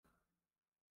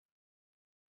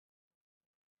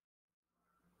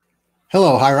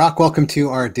Hello, High Rock. Welcome to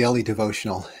our daily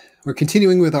devotional. We're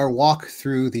continuing with our walk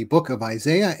through the book of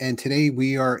Isaiah, and today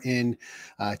we are in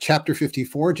chapter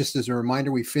 54. Just as a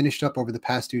reminder, we finished up over the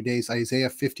past 2 days Isaiah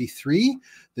 53,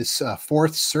 this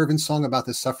fourth servant song about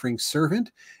the suffering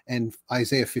servant, and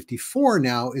Isaiah 54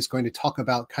 now is going to talk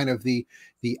about kind of the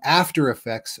after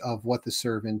effects of what the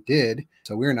servant did.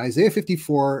 So we're in Isaiah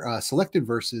 54 selected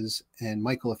verses, and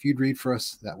Michael, if you'd read for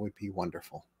us, that would be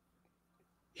wonderful.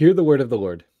 Hear the word of the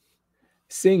Lord.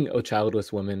 Sing, O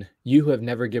childless woman, you who have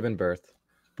never given birth.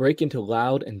 Break into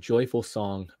loud and joyful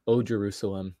song, O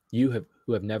Jerusalem, who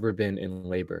have never been in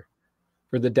labor.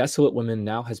 For the desolate woman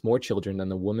now has more children than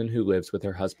the woman who lives with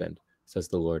her husband, says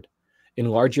the Lord.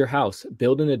 Enlarge your house,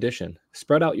 build an addition,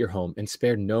 spread out your home, and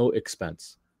spare no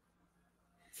expense.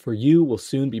 For you will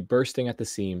soon be bursting at the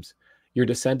seams. Your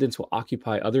descendants will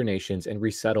occupy other nations and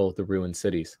resettle the ruined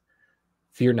cities.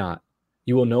 Fear not,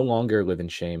 you will no longer live in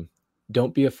shame.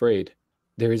 Don't be afraid.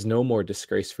 There is no more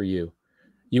disgrace for you.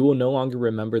 You will no longer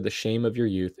remember the shame of your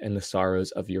youth and the sorrows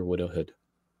of your widowhood.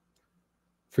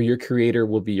 For your Creator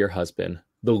will be your husband.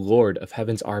 The Lord of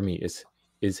heaven's army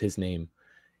is his name.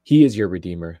 He is your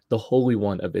Redeemer, the Holy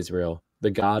One of Israel, the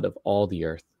God of all the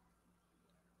earth.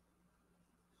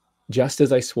 Just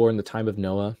as I swore in the time of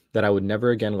Noah that I would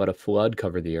never again let a flood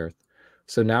cover the earth,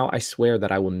 so now I swear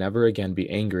that I will never again be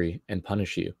angry and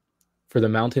punish you. For the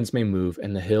mountains may move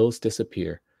and the hills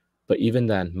disappear, but even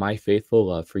then, my faithful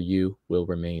love for you will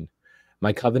remain.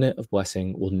 My covenant of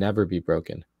blessing will never be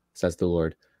broken, says the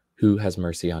Lord, who has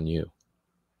mercy on you.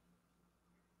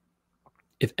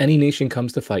 If any nation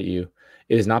comes to fight you,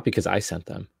 it is not because I sent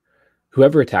them.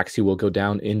 Whoever attacks you will go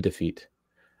down in defeat.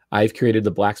 I have created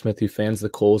the blacksmith who fans the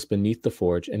coals beneath the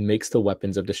forge and makes the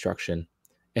weapons of destruction,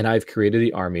 and I have created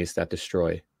the armies that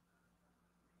destroy.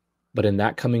 But in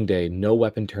that coming day, no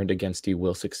weapon turned against you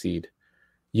will succeed.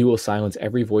 You will silence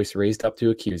every voice raised up to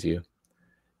accuse you.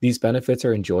 These benefits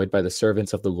are enjoyed by the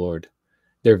servants of the Lord.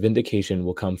 Their vindication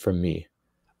will come from me.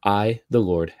 I, the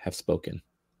Lord, have spoken.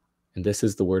 And this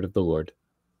is the word of the Lord.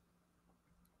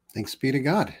 Thanks be to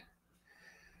God.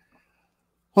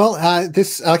 Well,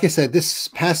 like I said, this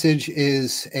passage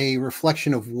is a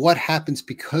reflection of what happens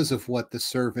because of what the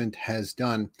servant has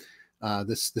done,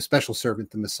 the special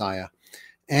servant, the Messiah.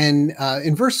 And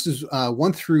in verses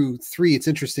 1 through 3, it's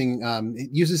interesting.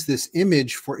 It uses this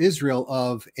image for Israel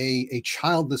of a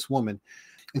childless woman.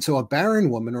 And so a barren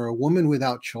woman or a woman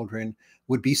without children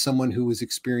would be someone who was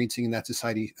experiencing in that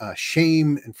society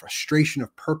shame and frustration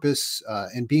of purpose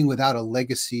and being without a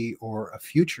legacy or a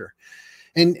future.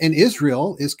 And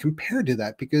Israel is compared to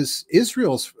that because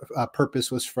Israel's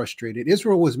purpose was frustrated.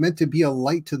 Israel was meant to be a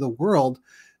light to the world,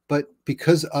 but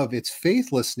because of its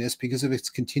faithlessness, because of its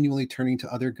continually turning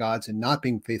to other gods and not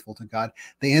being faithful to God,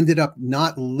 they ended up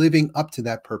not living up to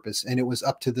that purpose. And it was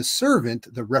up to the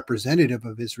servant, the representative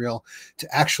of Israel,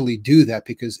 to actually do that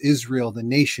because Israel, the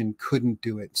nation, couldn't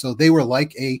do it. So they were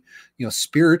like a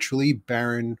spiritually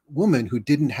barren woman who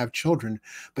didn't have children.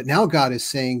 But now God is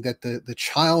saying that the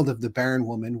child of the barren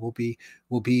woman will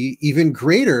be even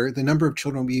greater. The number of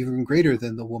children will be even greater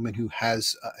than the woman who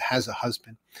has a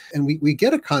husband. And we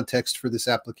get a context for this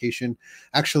application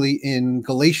actually in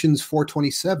Galatians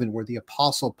 4:27, where the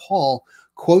Apostle Paul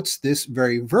quotes this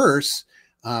very verse,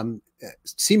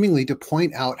 seemingly to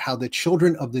point out how the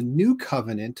children of the new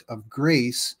covenant of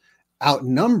grace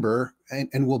outnumber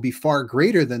and will be far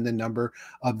greater than the number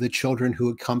of the children who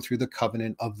had come through the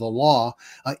covenant of the law,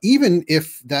 even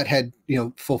if that had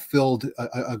fulfilled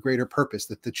a greater purpose,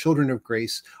 that the children of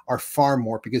grace are far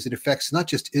more because it affects not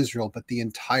just Israel, but the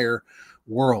entire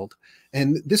world.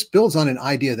 And this builds on an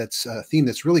idea that's a theme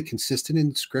that's really consistent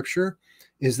in Scripture,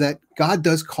 is that God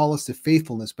does call us to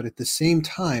faithfulness, but at the same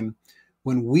time,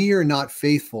 when we are not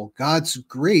faithful, God's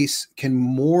grace can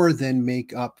more than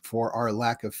make up for our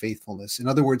lack of faithfulness. In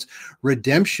other words,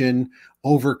 redemption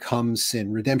overcomes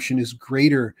sin. Redemption is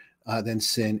greater than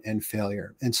sin and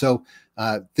failure. And so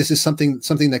this is something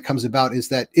that comes about, is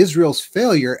that Israel's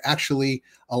failure actually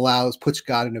puts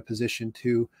God in a position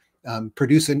to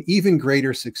produce an even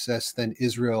greater success than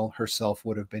Israel herself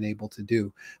would have been able to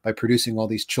do by producing all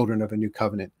these children of a new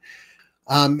covenant.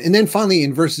 And then finally,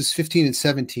 in verses 15 and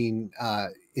 17,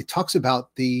 it talks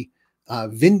about the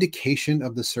vindication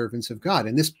of the servants of God.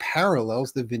 And this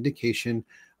parallels the vindication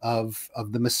of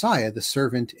the Messiah, the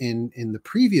servant in the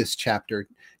previous chapter.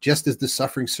 Just as the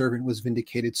suffering servant was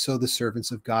vindicated, so the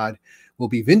servants of God will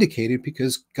be vindicated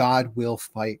because God will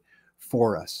fight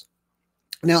for us.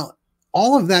 Now,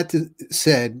 all of that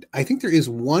said, I think there is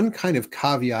one kind of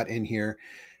caveat in here,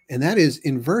 and that is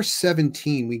in verse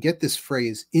 17, we get this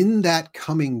phrase, in that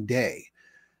coming day.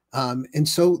 And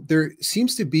so there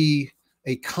seems to be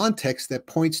a context that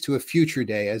points to a future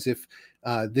day, as if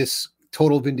this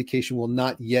total vindication will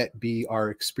not yet be our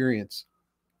experience.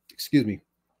 Excuse me.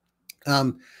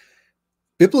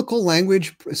 Biblical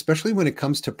language, especially when it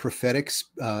comes to prophetic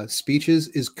speeches,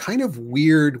 is kind of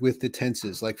weird with the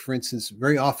tenses. Like, for instance,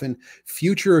 very often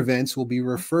future events will be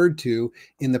referred to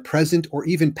in the present or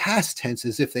even past tense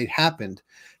as if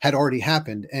had already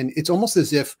happened. And it's almost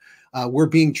as if we're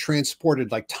being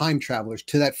transported like time travelers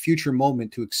to that future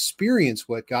moment to experience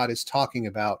what God is talking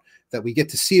about, that we get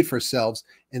to see it for ourselves,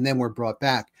 and then we're brought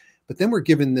back. But then we're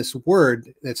given this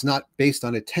word that's not based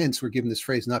on a tense. We're given this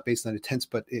phrase not based on a tense,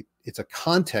 but it's a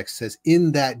context, says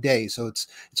in that day. So it's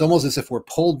almost as if we're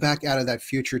pulled back out of that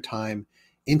future time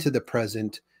into the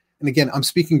present. And again, I'm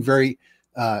speaking very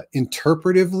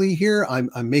interpretively here. I'm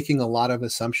making a lot of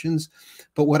assumptions.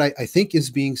 But what I think is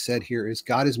being said here is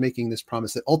God is making this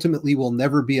promise that ultimately will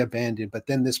never be abandoned. But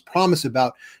then this promise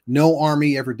about no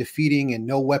army ever defeating and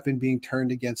no weapon being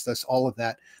turned against us, all of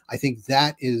that, I think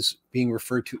that is being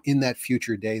referred to in that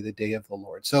future day, the day of the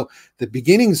Lord. So the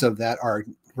beginnings of that are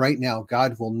right now.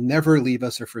 God will never leave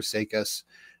us or forsake us.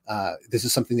 This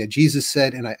is something that Jesus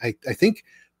said. And I think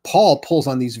Paul pulls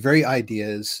on these very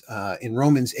ideas in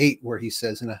Romans 8, where he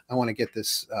says, and I want to get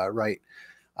this right.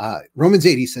 Romans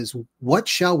 8, he says, "What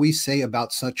shall we say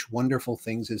about such wonderful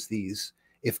things as these?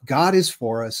 If God is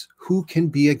for us, who can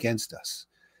be against us?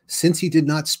 Since he did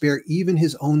not spare even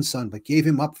his own son, but gave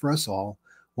him up for us all,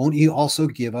 won't he also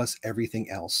give us everything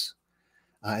else?"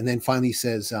 And then finally he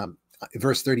says,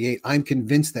 verse 38, "I'm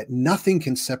convinced that nothing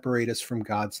can separate us from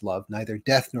God's love, neither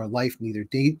death nor life, neither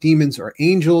demons or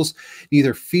angels,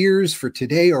 neither fears for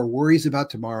today or worries about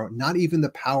tomorrow, not even the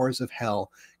powers of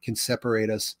hell can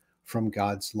separate us from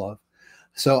God's love."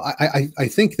 So I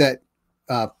think that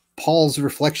Paul's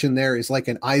reflection there is like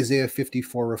an Isaiah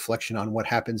 54 reflection on what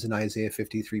happens in Isaiah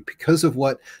 53, because of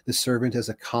what the servant has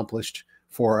accomplished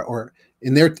for, or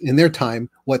in their time,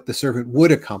 what the servant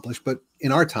would accomplish. But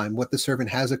in our time, what the servant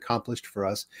has accomplished for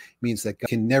us means that God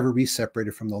can never be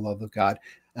separated from the love of God.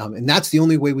 And that's the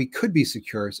only way we could be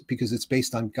secure, because it's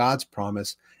based on God's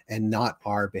promise and not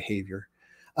our behavior.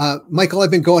 Michael,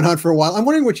 I've been going on for a while. I'm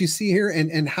wondering what you see here,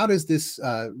 and how does this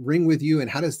ring with you, and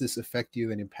how does this affect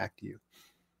you and impact you?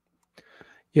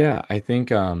 Yeah, I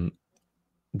think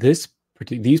these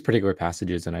particular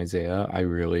passages in Isaiah, I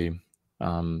really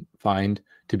find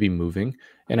to be moving,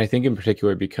 and I think in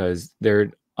particular because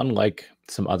they're unlike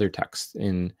some other texts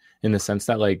in the sense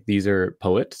that, like, these are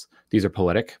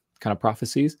poetic kind of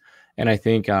prophecies, and I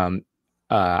think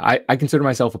I consider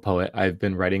myself a poet. I've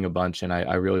been writing a bunch, and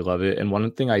I really love it. And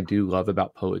one thing I do love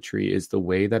about poetry is the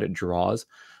way that it draws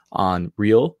on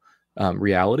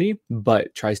reality,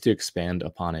 but tries to expand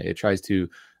upon it. It tries to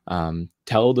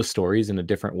tell the stories in a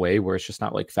different way, where it's just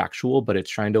not like factual, but it's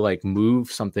trying to like move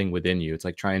something within you. It's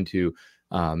like trying to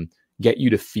get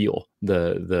you to feel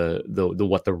the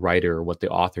what the writer or what the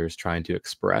author is trying to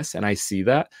express. And I see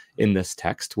that in this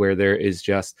text, where there's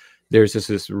just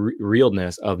this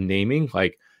realness of naming,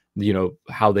 like, you know,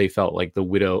 how they felt, like the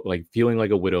widow, like feeling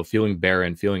like a widow, feeling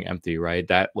barren, feeling empty, right?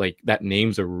 That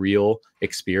name's a real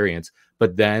experience.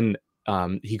 But then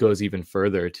he goes even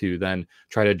further to then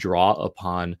try to draw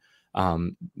upon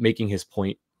making his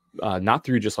point, not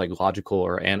through just like logical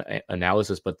or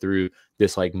analysis, but through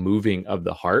this like moving of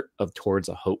the heart of towards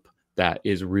a hope that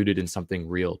is rooted in something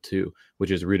real too,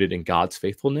 which is rooted in God's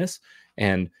faithfulness.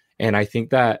 And I think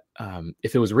that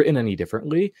if it was written any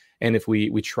differently, and if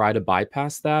we try to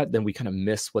bypass that, then we kind of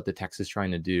miss what the text is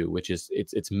trying to do, which is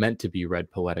it's meant to be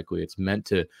read poetically. It's meant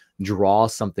to draw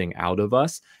something out of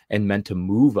us and meant to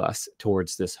move us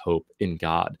towards this hope in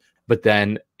God. But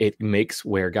then it makes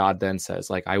where God then says,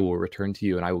 like, I will return to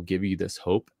you and I will give you this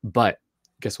hope. But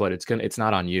guess what? It's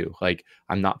not on you. Like,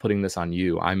 I'm not putting this on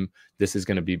you. This is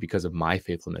going to be because of my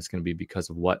faithfulness, going to be because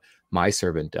of what my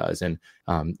servant does. And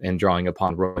drawing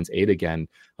upon Romans 8 again,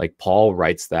 like Paul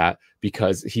writes that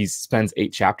because he spends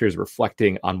 8 chapters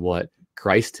reflecting on what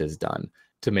Christ has done.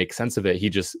 To make sense of it, he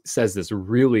just says this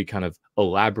really kind of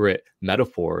elaborate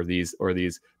metaphor, or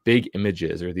these big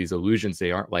images or these illusions. They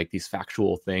aren't like these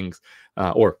factual things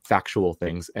or factual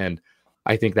things. And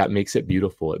I think that makes it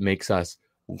beautiful. It makes us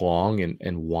long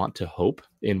and want to hope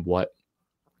in what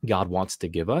God wants to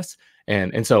give us.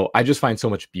 And so I just find so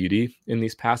much beauty in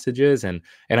these passages. And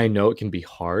I know it can be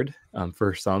hard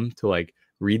for some to like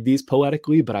read these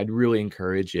poetically, but I'd really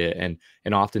encourage it. And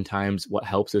oftentimes what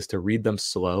helps is to read them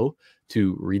slow,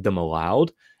 to read them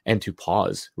aloud, and to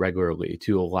pause regularly,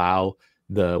 to allow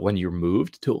when you're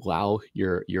moved, to allow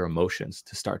your emotions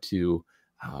to start to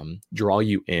draw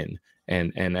you in.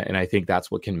 And I think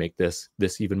that's what can make this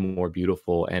even more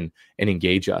beautiful and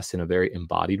engage us in a very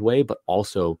embodied way, but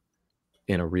also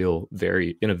in a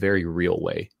very real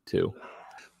way too.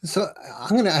 So I'm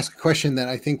going to ask a question that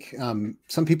I think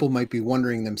some people might be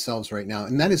wondering themselves right now,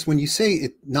 and that is, when you say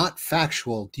it not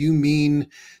factual, do you mean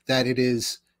that it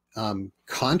is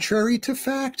contrary to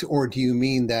fact, or do you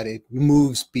mean that it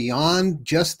moves beyond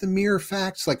just the mere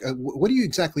facts? Like, what do you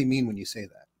exactly mean when you say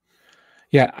that?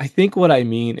 Yeah, I think what I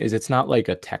mean is it's not like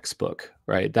a textbook,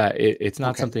 right? That it's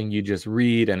not Okay. something you just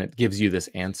read and it gives you this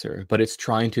answer, but it's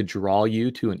trying to draw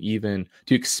you to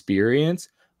to experience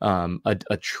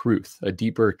a truth, a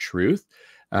deeper truth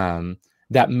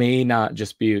that may not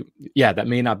just be, that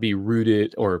may not be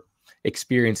rooted or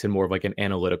experienced in more of like an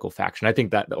analytical faction. I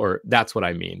think that's what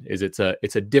I mean. Is it's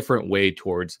a different way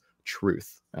towards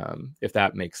truth, if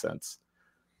that makes sense.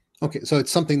 Okay, so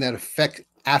it's something that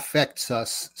affects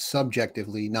us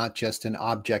subjectively, not just an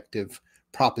objective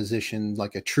proposition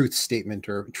like a truth statement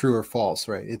or true or false,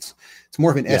 right? It's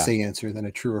more of an Yeah. essay answer than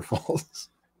a true or false.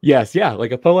 Yes. Yeah.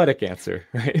 Like a poetic answer,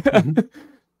 right? Mhm.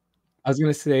 I was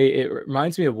going to say it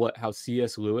reminds me of how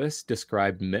C.S. Lewis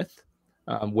described myth,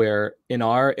 where in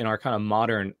our kind of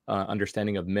modern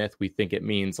understanding of myth, we think it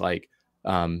means like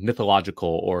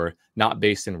mythological or not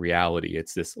based in reality.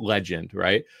 It's this legend,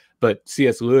 right? But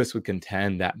C.S. Lewis would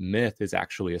contend that myth is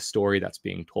actually a story that's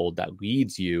being told that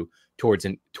leads you towards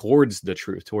the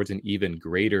truth, towards an even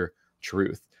greater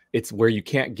truth. It's where you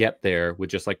can't get there with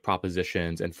just like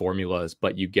propositions and formulas,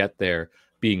 but you get there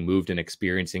being moved and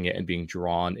experiencing it and being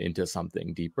drawn into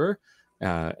something deeper.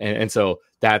 And so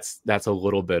that's a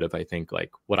little bit of, I think,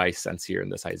 like what I sense here in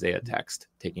this Isaiah text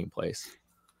taking place.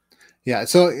 Yeah,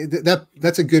 so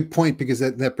that's a good point, because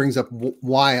that brings up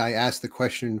why I asked the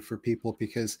question for people,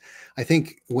 because I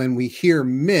think when we hear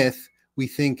myth, we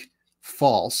think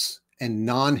false and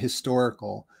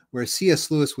non-historical, whereas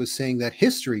C.S. Lewis was saying that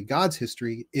history, God's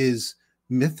history, is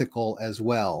mythical as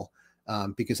well,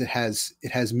 because it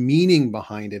has meaning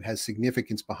behind it, has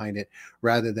significance behind it,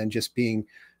 rather than just being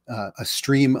a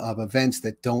stream of events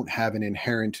that don't have an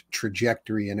inherent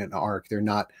trajectory and an arc. They're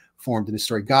not formed in a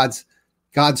story. God's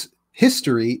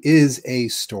history is a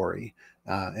story,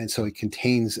 and so it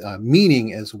contains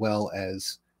meaning as well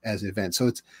as events. So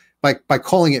it's by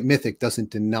calling it mythic doesn't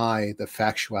deny the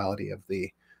factuality of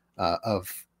the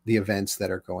events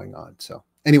that are going on. So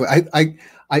anyway,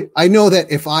 I know that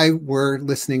if I were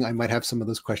listening, I might have some of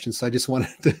those questions. So I just wanted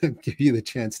to give you the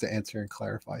chance to answer and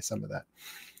clarify some of that.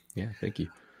 Yeah, thank you.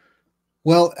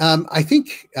 Well, I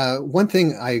think one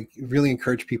thing I really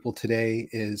encourage people today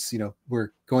is,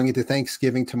 we're going into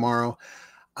Thanksgiving tomorrow.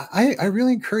 I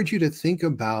really encourage you to think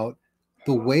about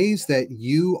the ways that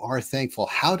you are thankful.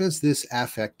 How does this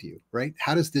affect you, right?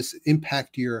 How does this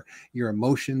impact your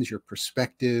emotions, your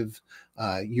perspective,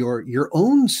 your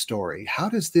own story? How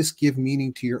does this give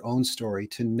meaning to your own story,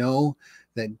 to know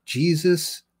that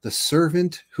Jesus, the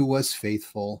servant who was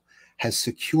faithful, has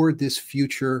secured this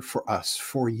future for us,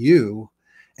 for you,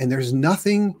 and there's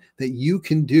nothing that you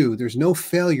can do. There's no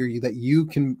failure that you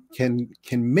can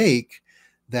make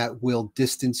that will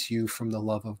distance you from the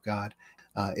love of God.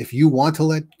 If you want to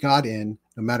let God in,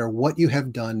 no matter what you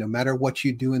have done, no matter what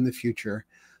you do in the future,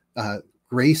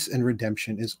 grace and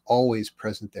redemption is always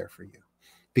present there for you,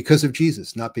 because of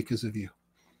Jesus, not because of you.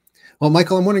 Well,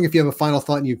 Michael, I'm wondering if you have a final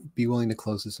thought and you'd be willing to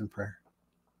close this in prayer.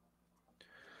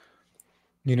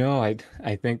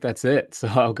 I think that's it. So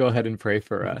I'll go ahead and pray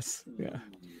for us. Yeah.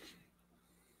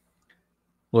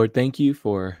 Lord, thank you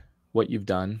for what you've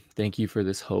done. Thank you for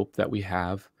this hope that we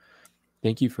have.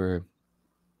 Thank you for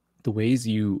the ways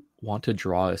you want to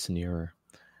draw us nearer.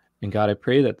 And God, I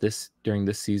pray that during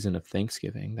this season of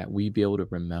Thanksgiving, that we'd be able to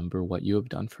remember what you have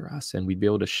done for us, and we'd be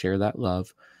able to share that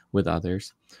love with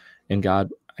others. And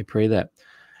God, I pray that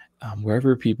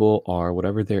wherever people are,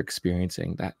 whatever they're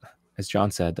experiencing, that, as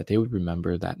John said, that they would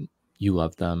remember that you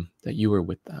love them, that you were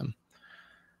with them.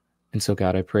 And so,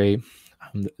 God, I pray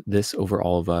this over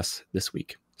all of us this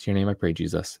week. In your name I pray,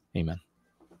 Jesus. Amen.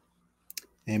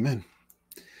 Amen.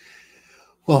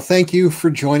 Well, thank you for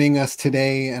joining us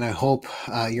today, and I hope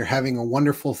you're having a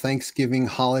wonderful Thanksgiving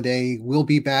holiday. We'll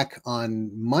be back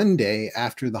on Monday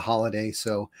after the holiday.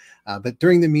 But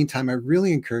during the meantime, I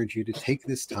really encourage you to take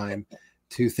this time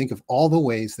to think of all the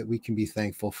ways that we can be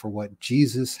thankful for what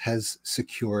Jesus has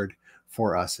secured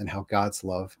for us and how God's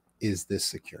love is this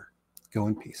secure. Go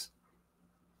in peace.